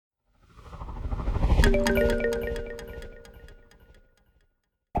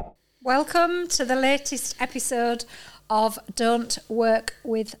Welcome to the latest episode of Don't Work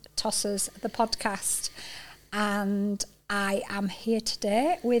with Tossers, the podcast. And I am here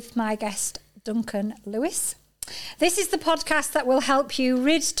today with my guest, Duncan Lewis. This is the podcast that will help you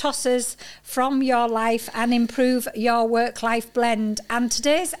rid tossers from your life and improve your work-life blend. And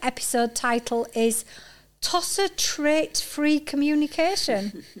today's episode title is Tosser Trait-Free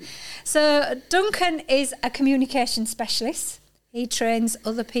Communication. So Duncan is a communication specialist. He trains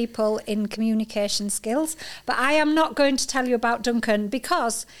other people in communication skills. But I am not going to tell you about Duncan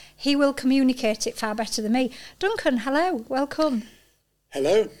because he will communicate it far better than me. Duncan, hello, welcome.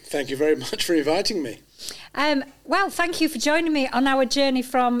 Hello, thank you very much for inviting me. Well, thank you for joining me on our journey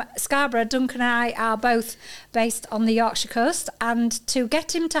from Scarborough. Duncan and I are both based on the Yorkshire coast, and to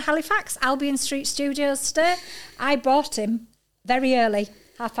get him to Halifax, Albion Street Studios today, I bought him very early,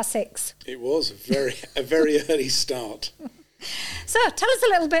 6:30. It was a very early start. So tell us a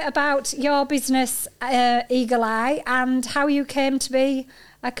little bit about your business, Eagle Eye, and how you came to be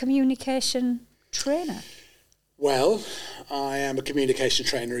a communication trainer. Well, I am a communication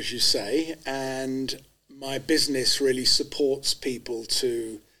trainer, as you say, and my business really supports people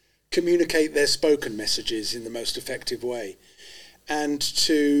to communicate their spoken messages in the most effective way and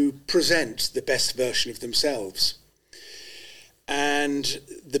to present the best version of themselves. And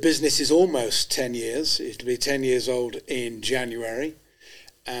the business is almost 10 years. It'll be 10 years old in January.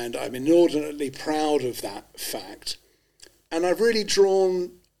 And I'm inordinately proud of that fact. And I've really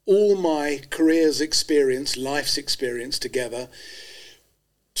drawn all my career's experience, life's experience together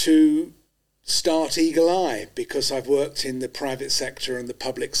to start Eagle Eye, because I've worked in the private sector and the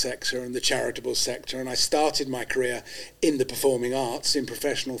public sector and the charitable sector. And I started my career in the performing arts, in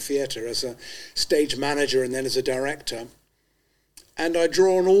professional theatre, as a stage manager and then as a director. And I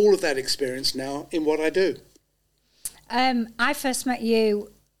draw on all of that experience now in what I do. I first met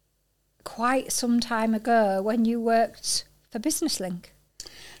you quite some time ago when you worked for Business Link.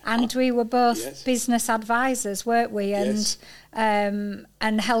 And we were both business advisors, weren't we? And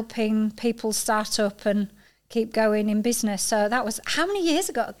and helping people start up and keep going in business. So that was, how many years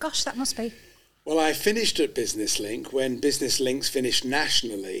ago? Gosh, that must be. Well, I finished at Business Link when Business Links finished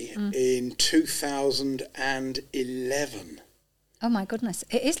nationally in 2011. Oh my goodness,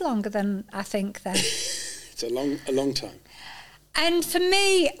 it is longer than I think then. It's a long time. And for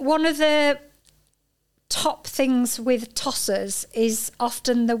me, one of the top things with tossers is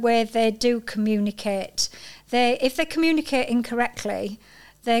often the way they do communicate. If they communicate incorrectly,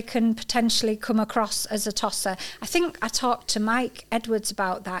 they can potentially come across as a tosser. I think I talked to Mike Edwards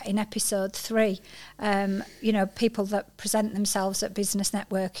about that in episode 3. People that present themselves at business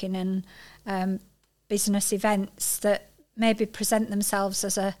networking and business events that maybe present themselves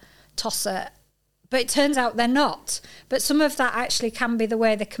as a tosser, but it turns out they're not. But some of that actually can be the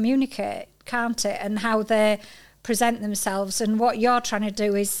way they communicate, can't it? And how they present themselves. And what you're trying to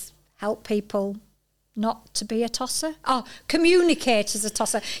do is help people not to be a tosser. Oh, communicate as a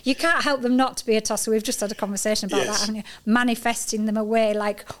tosser. You can't help them not to be a tosser. We've just had a conversation about that, haven't you? Manifesting them away,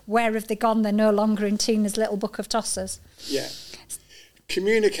 like, where have they gone? They're no longer in Tina's little book of tossers. Yeah.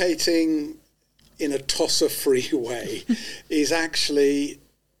 Communicating in a tosser-free way is actually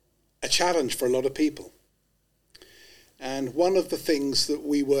a challenge for a lot of people. And one of the things that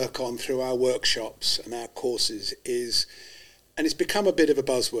we work on through our workshops and our courses is, and it's become a bit of a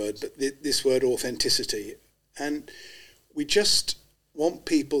buzzword, but this word authenticity. And we just want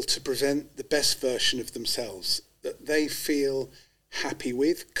people to present the best version of themselves that they feel happy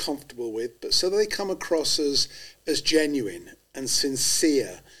with, comfortable with, but so they come across as genuine and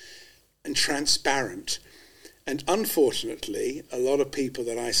sincere and transparent. And unfortunately, a lot of people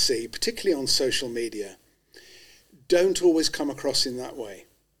that I see, particularly on social media, don't always come across in that way.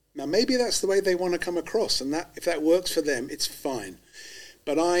 Now, maybe that's the way they want to come across, and that if that works for them, it's fine.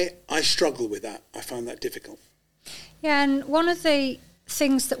 But I struggle with that. I find that difficult. Yeah, and one of the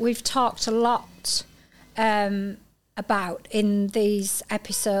things that we've talked a lot about in these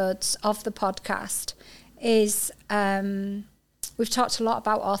episodes of the podcast is we've talked a lot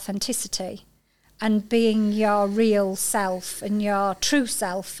about authenticity and being your real self and your true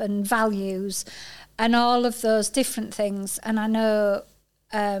self and values and all of those different things. And I know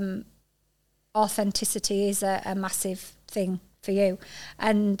authenticity is a massive thing for you.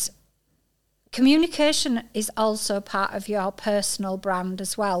 And communication is also part of your personal brand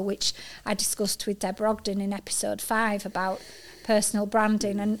as well, which I discussed with Deb Ogden in episode 5 about personal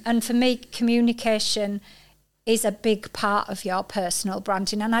branding. And for me, communication is a big part of your personal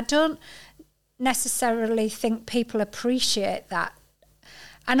branding. And I don't necessarily think people appreciate that.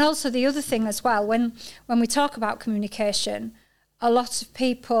 And also the other thing as well, when we talk about communication, a lot of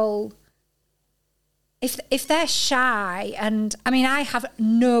people, if they're shy, and I mean, I have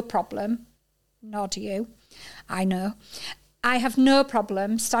no problem, nor do you, I know, I have no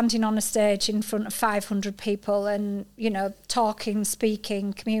problem standing on a stage in front of 500 people and, you know, talking,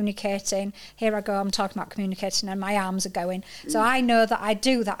 speaking, communicating. Here I go, I'm talking about communicating and my arms are going. So I know that I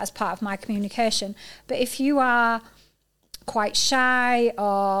do that as part of my communication. But if you are quite shy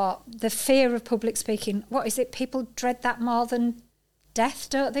or the fear of public speaking, what is it? People dread that more than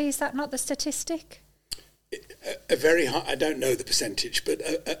death, don't they? Is that not the statistic? A very high, I don't know the percentage, but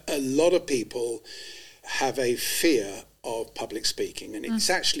a lot of people have a fear of public speaking, and it's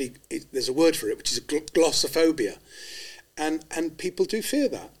actually, there's a word for it, which is glossophobia, and people do fear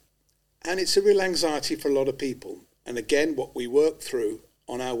that, and it's a real anxiety for a lot of people. And again, what we work through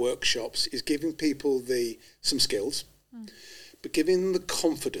on our workshops is giving people some skills, but giving them the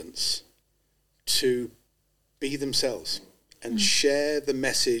confidence to be themselves and share the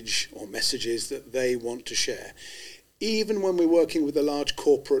message or messages that they want to share. Even when we're working with a large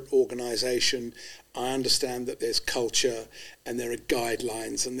corporate organisation, I understand that there's culture and there are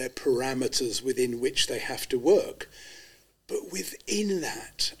guidelines and there are parameters within which they have to work. But within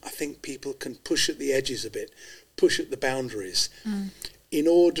that, I think people can push at the edges a bit, push at the boundaries in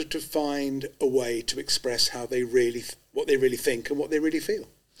order to find a way to express how they really, what they really think and what they really feel.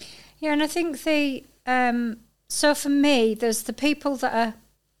 Yeah, and I think so for me, there's the people that are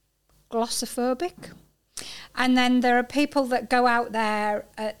glossophobic, and then there are people that go out there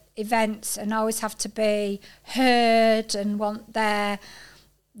at events and always have to be heard and want their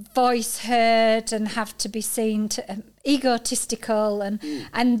voice heard and have to be seen to egotistical,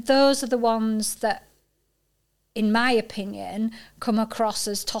 and those are the ones that, in my opinion, come across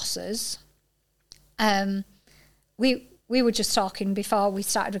as tossers. We were just talking before we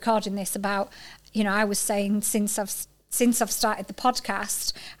started recording this about, you know, I was saying since I've started the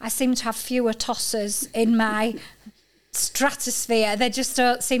podcast, I seem to have fewer tossers in my stratosphere. They just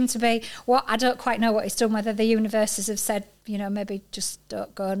don't seem to be. I don't quite know what it's done, whether the universes have said, you know, maybe just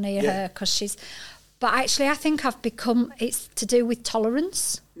don't go near her because she's... But actually, I think it's to do with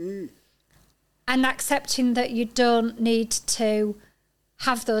tolerance and accepting that you don't need to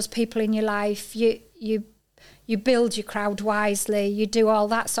have those people in your life. You build your crowd wisely, you do all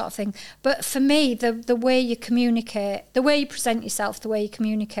that sort of thing. But for me, the way you communicate, the way you present yourself, the way you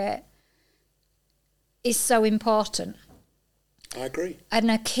communicate is so important. I agree. And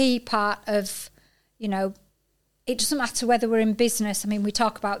a key part of, you know, it doesn't matter whether we're in business. I mean, we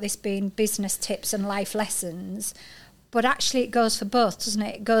talk about this being business tips and life lessons, but actually it goes for both, doesn't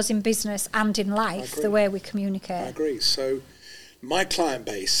it? It goes in business and in life, the way we communicate. I agree. So my client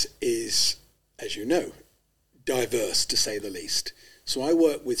base is, as you know, diverse to say the least. So I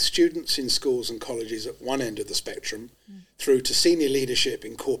work with students in schools and colleges at one end of the spectrum through to senior leadership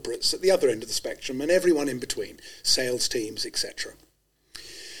in corporates at the other end of the spectrum, and everyone in between, sales teams, etc.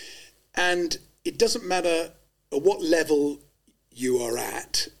 And it doesn't matter at what level you are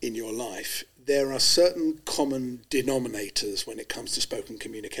at in your life, there are certain common denominators when it comes to spoken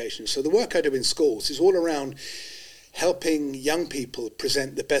communication. So the work I do in schools is all around helping young people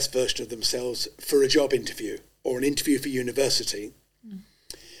present the best version of themselves for a job interview or an interview for university.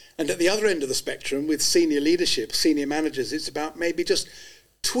 And at the other end of the spectrum, with senior leadership, senior managers, it's about maybe just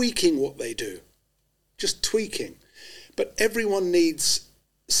tweaking what they do, just tweaking. But everyone needs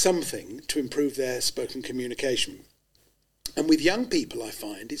something to improve their spoken communication. And with young people, I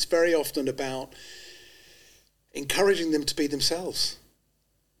find it's very often about encouraging them to be themselves,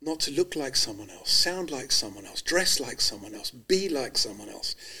 not to look like someone else, sound like someone else, dress like someone else, be like someone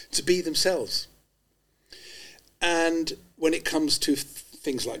else, to be themselves. And when it comes to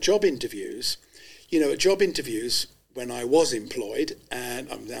things like job interviews, you know, at job interviews, when I was employed, and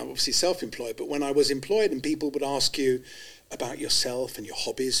I'm now obviously self-employed, but when I was employed and people would ask you about yourself and your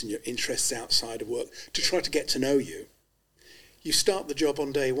hobbies and your interests outside of work to try to get to know you, you start the job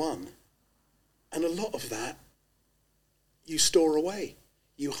on day one. And a lot of that you store away,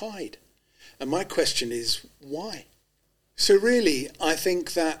 you hide. And my question is, why? So really, I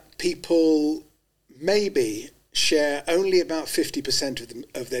think that people maybe share only about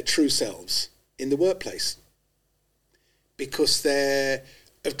 50% of their true selves in the workplace because they're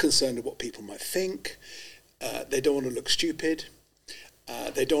concerned of what people might think. They don't want to look stupid.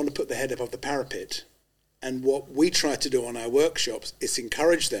 They don't want to put their head above the parapet. And what we try to do on our workshops is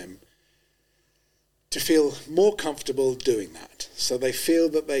encourage them to feel more comfortable doing that, so they feel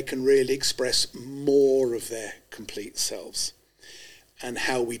that they can really express more of their complete selves. And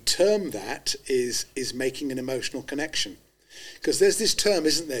how we term that is making an emotional connection. Because there's this term,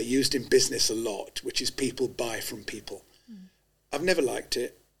 isn't there, used in business a lot, which is people buy from people. I've never liked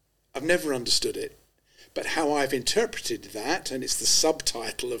it. I've never understood it. But how I've interpreted that, and it's the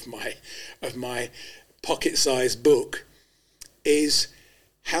subtitle of my pocket-sized book, is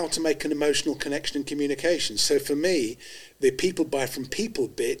how to make an emotional connection in communication. So for me, the people buy from people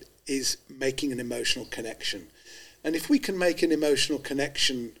bit is making an emotional connection. And if we can make an emotional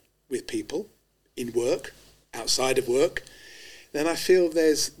connection with people in work, outside of work, then I feel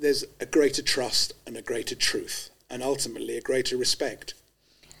there's a greater trust and a greater truth, and ultimately a greater respect.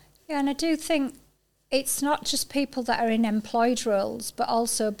 Yeah, and I do think it's not just people that are in employed roles, but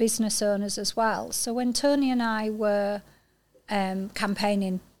also business owners as well. So when Tony and I were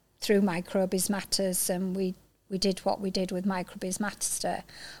campaigning through Microbiz Matters, and we did what we did with Microbiz Matters Day,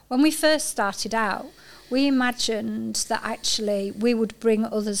 when we first started out, we imagined that actually we would bring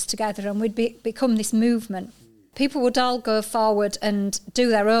others together and we'd become this movement. People would all go forward and do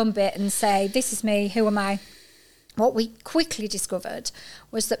their own bit and say, this is me, who am I? What we quickly discovered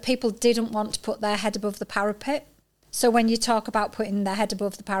was that people didn't want to put their head above the parapet. So when you talk about putting their head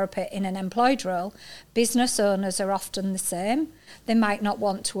above the parapet in an employed role, business owners are often the same. They might not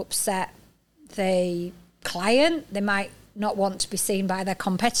want to upset the client. They might not want to be seen by their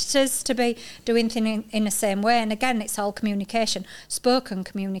competitors to be doing things in the same way. And again, it's all communication, spoken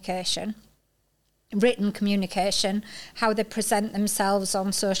communication, written communication, how they present themselves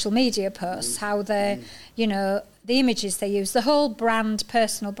on social media posts, how they, the images they use, the whole brand,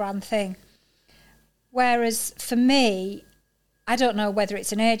 personal brand thing. Whereas for me, I don't know whether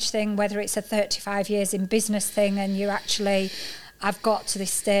it's an age thing, whether it's a 35 years in business thing, and I've got to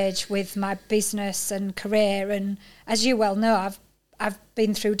this stage with my business and career, and as you well know, I've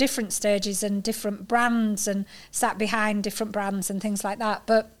been through different stages and different brands and sat behind different brands and things like that.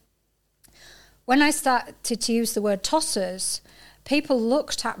 But when I started to use the word tossers, people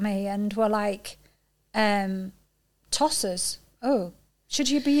looked at me and were like, tossers? Oh, should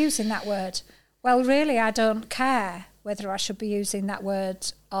you be using that word? Well, really, I don't care whether I should be using that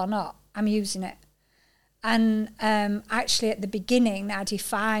word or not. I'm using it. And actually, at the beginning, I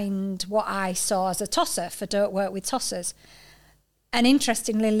defined what I saw as a tosser for Don't Work With Tossers. And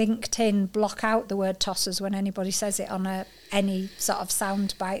interestingly, LinkedIn block out the word tossers when anybody says it on any sort of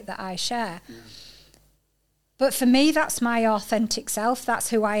sound bite that I share. Yeah. But for me, that's my authentic self. That's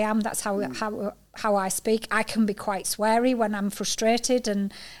who I am. That's how I speak. I can be quite sweary when I'm frustrated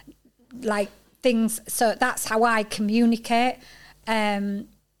and like things. So that's how I communicate. And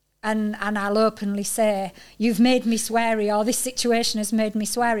I'll openly say, you've made me sweary, or this situation has made me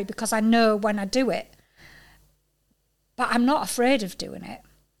sweary, because I know when I do it. But I'm not afraid of doing it.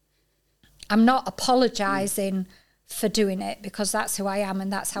 I'm not apologising for doing it, because that's who I am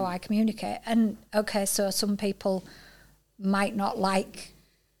and that's how I communicate. And okay, so some people might not like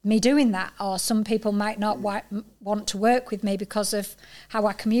me doing that, or some people might not want to work with me because of how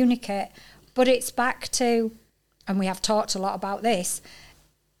I communicate. But it's back to, and we have talked a lot about this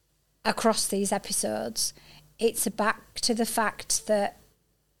across these episodes, it's back to the fact that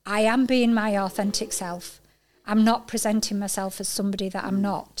I am being my authentic self. I'm not presenting myself as somebody that I'm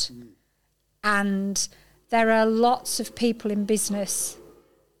not. And there are lots of people in business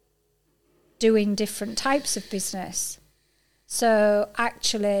doing different types of business. So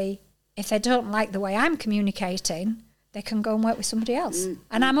actually, if they don't like the way I'm communicating, they can go and work with somebody else.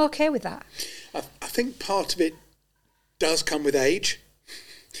 And I'm okay with that. I think part of it does come with age.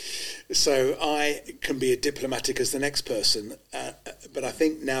 So I can be as diplomatic as the next person, but I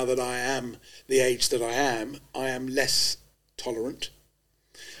think now that I am the age that I am less tolerant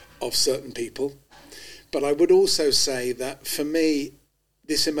of certain people. But I would also say that for me,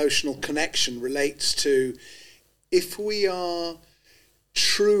 this emotional connection relates to if we are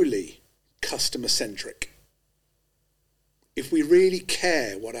truly customer-centric, if we really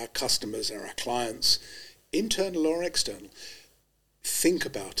care what our customers or our clients, internal or external, think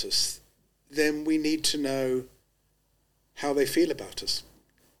about us, then we need to know how they feel about us.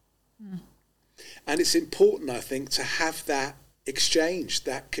 And it's important, I think, to have that exchange,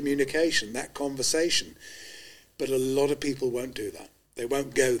 that communication, that conversation. But a lot of people won't do that. They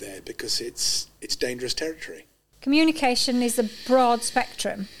won't go there because it's dangerous territory. Communication is a broad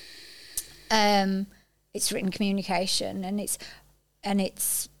spectrum. It's written communication, and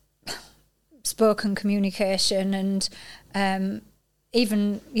it's spoken communication, and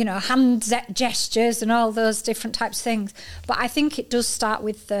even, hand gestures and all those different types of things. But I think it does start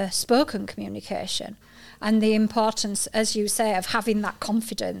with the spoken communication and the importance, as you say, of having that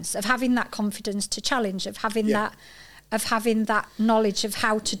confidence to challenge, of having that knowledge of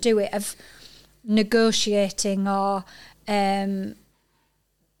how to do it, of negotiating or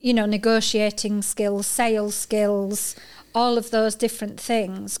negotiating skills, sales skills, all of those different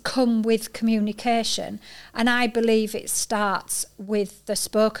things come with communication. And I believe it starts with the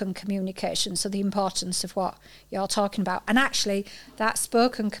spoken communication, so the importance of what you're talking about. And actually, that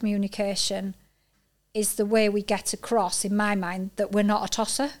spoken communication is the way we get across, in my mind, that we're not a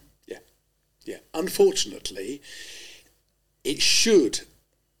tosser. Yeah. Unfortunately, it should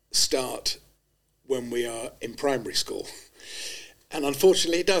start when we are in primary school. And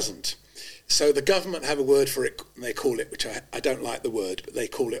unfortunately, it doesn't. So the government have a word for it, and they call it, which I don't like the word, but they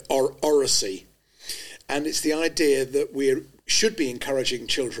call it oracy. And it's the idea that we should be encouraging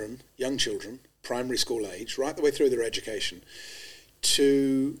children, young children, primary school age, right the way through their education,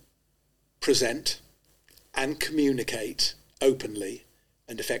 to present and communicate openly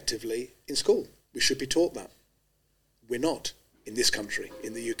and effectively in school. We should be taught that. We're not in this country,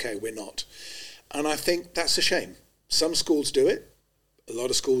 in the UK, we're not. And I think that's a shame. Some schools do it, a lot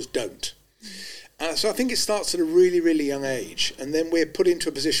of schools don't. So I think it starts at a really, really young age, and then we're put into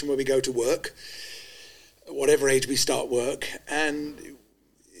a position where we go to work, at whatever age we start work, and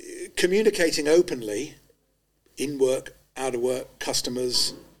communicating openly in work, out of work,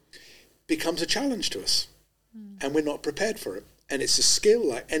 customers, becomes a challenge to us, and we're not prepared for it. And it's a skill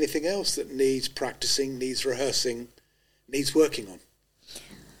like anything else that needs practicing, needs rehearsing, needs working on.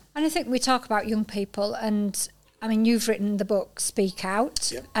 And I think we talk about young people, and I mean, you've written the book Speak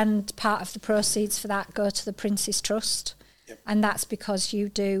Out, Yep. and part of the proceeds for that go to the Prince's Trust. Yep. And that's because you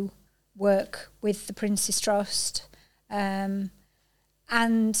do work with the Prince's Trust. And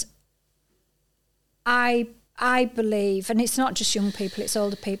I believe, and it's not just young people, it's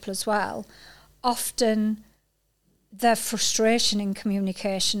older people as well, often the frustration in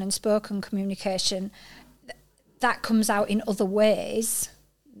communication and spoken communication, that comes out in other ways.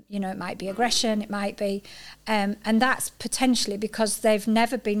 You know, it might be aggression, it might be, and that's potentially because they've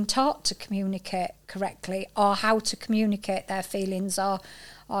never been taught to communicate correctly, or how to communicate their feelings, or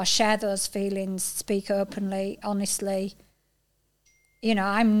share those feelings, speak openly, honestly. You know,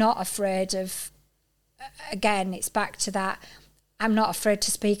 I'm not afraid of, again, it's back to that, I'm not afraid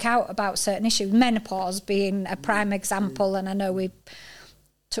to speak out about certain issues, menopause being a prime example, and I know we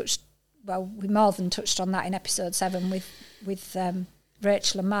more than touched on that in episode 7 with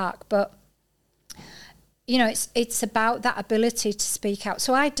Rachel and Mark, but you know, it's about that ability to speak out.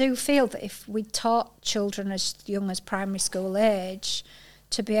 So I do feel that if we taught children as young as primary school age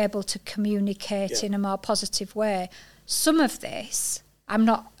to be able to communicate in a more positive way, some of this, I'm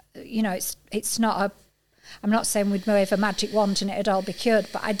not saying we'd wave a magic wand and it'd all be cured,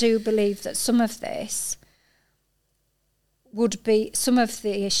 but I do believe that some of the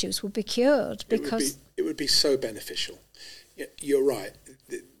issues would be cured, because it would be so beneficial. You're right.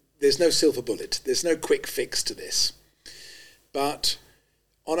 There's no silver bullet. There's no quick fix to this. But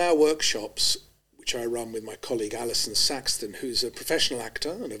on our workshops, which I run with my colleague Alison Saxton, who's a professional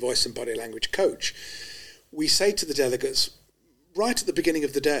actor and a voice and body language coach, we say to the delegates, right at the beginning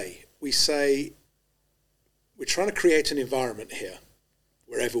of the day, we say, we're trying to create an environment here,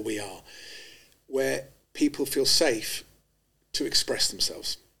 wherever we are, where people feel safe to express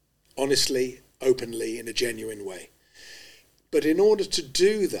themselves honestly, openly, in a genuine way. But in order to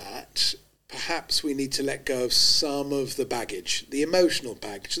do that, perhaps we need to let go of some of the baggage, the emotional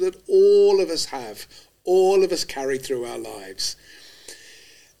baggage that all of us have, all of us carry through our lives.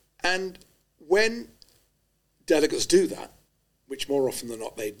 And when delegates do that, which more often than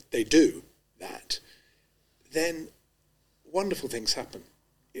not they do that, then wonderful things happen.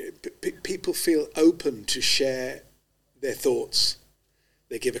 People feel open to share their thoughts.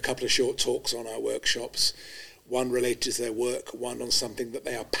 They give a couple of short talks on our workshops, one related to their work, one on something that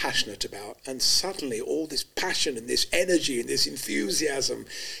they are passionate about. And suddenly all this passion and this energy and this enthusiasm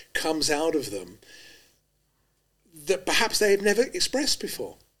comes out of them that perhaps they had never expressed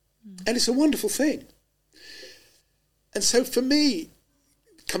before. And it's a wonderful thing. And so for me,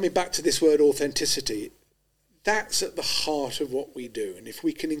 coming back to this word authenticity, that's at the heart of what we do. And if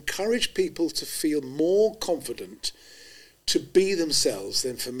we can encourage people to feel more confident to be themselves,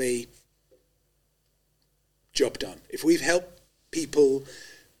 then for me, job done. If we've helped people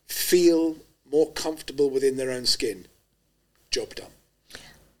feel more comfortable within their own skin, job done.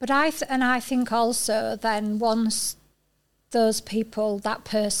 But I think also then once those people, that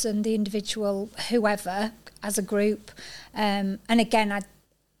person, the individual, whoever, as a group, and again,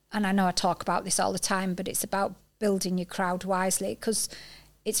 I know I talk about this all the time, but it's about building your crowd wisely, because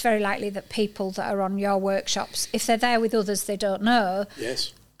it's very likely that people that are on your workshops, if they're there with others they don't know,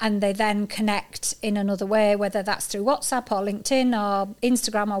 yes, and they then connect in another way, whether that's through WhatsApp or LinkedIn or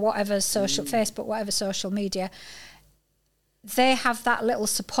Instagram or whatever social, Facebook, whatever social media, they have that little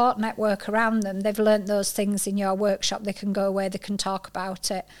support network around them. They've learnt those things in your workshop. They can go away, they can talk about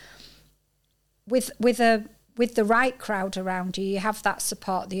it. With the right crowd around you, you have that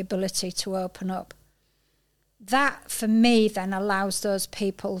support, the ability to open up. That, for me, then allows those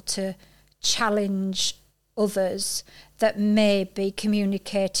people to challenge others that may be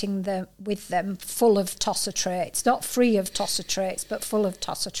communicating with them full of tosser traits, not free of tosser traits, but full of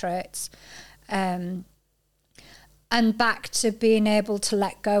tosser traits. And back to being able to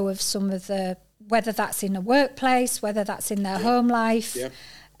let go of some of the, whether that's in a workplace, whether that's in their home life. Yeah.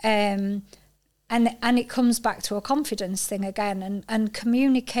 And it comes back to a confidence thing again, and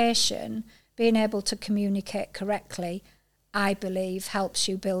communication, being able to communicate correctly, I believe helps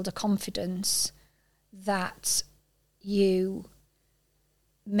you build a confidence that you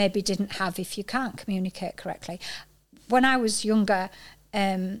maybe didn't have if you can't communicate correctly. When I was younger,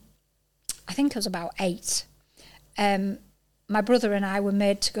 I think I was about 8, my brother and I were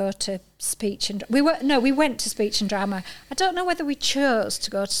made to go to speech and... We went to speech and drama. I don't know whether we chose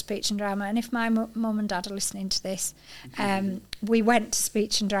to go to speech and drama, and if my mum and dad are listening to this, we went to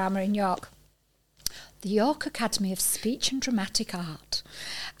speech and drama in York. The York Academy of Speech and Dramatic Art.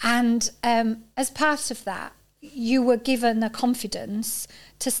 And as part of that, you were given the confidence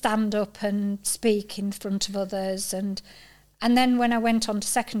to stand up and speak in front of others. And then when I went on to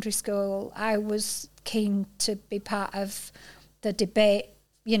secondary school, I was keen to be part of the debate,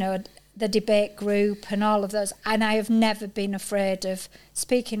 the debate group and all of those. And I have never been afraid of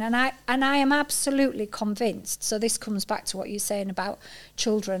speaking. And I am absolutely convinced, so this comes back to what you're saying about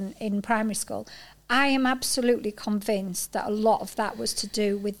children in primary school, I am absolutely convinced that a lot of that was to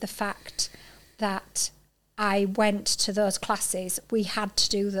do with the fact that I went to those classes. We had to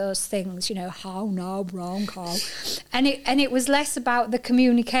do those things, how, no, wrong, how. And it was less about the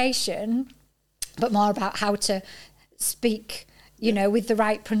communication, but more about how to speak, with the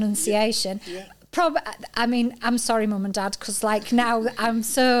right pronunciation. Yeah. I'm sorry, Mum and Dad, because now I'm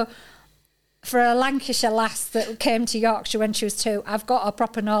so... For a Lancashire lass that came to Yorkshire when she was 2, I've got a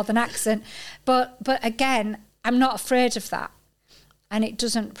proper northern accent. But again, I'm not afraid of that. And it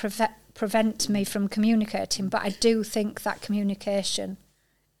doesn't prevent me from communicating. But I do think that communication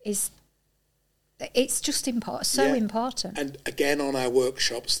it's just important, important. And again, on our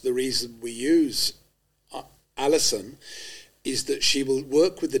workshops, the reason we use Alison is that she will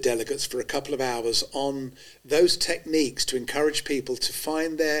work with the delegates for a couple of hours on those techniques to encourage people to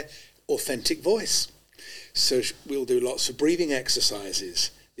find their authentic voice. So we'll do lots of breathing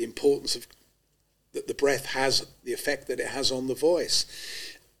exercises, the importance of that the breath has, the effect that it has on the voice.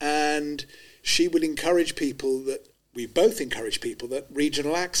 And she will encourage people we both encourage people that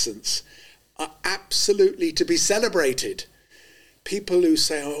regional accents are absolutely to be celebrated. People who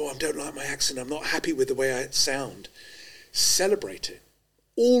say, I don't like my accent, I'm not happy with the way I sound, celebrate it.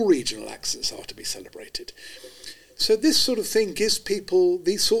 All regional accents are to be celebrated. So this sort of thing gives people,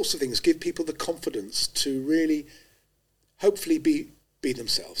 these sorts of things give people the confidence to really, hopefully be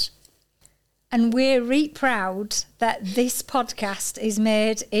themselves. And we're really proud that this podcast is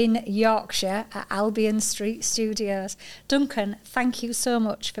made in Yorkshire at Albion Street Studios. Duncan, thank you so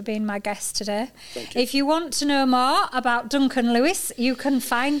much for being my guest today. Thank you. If you want to know more about Duncan Lewis, you can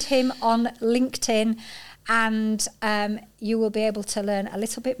find him on LinkedIn, and you will be able to learn a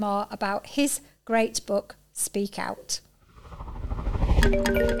little bit more about his great book, Speak Out.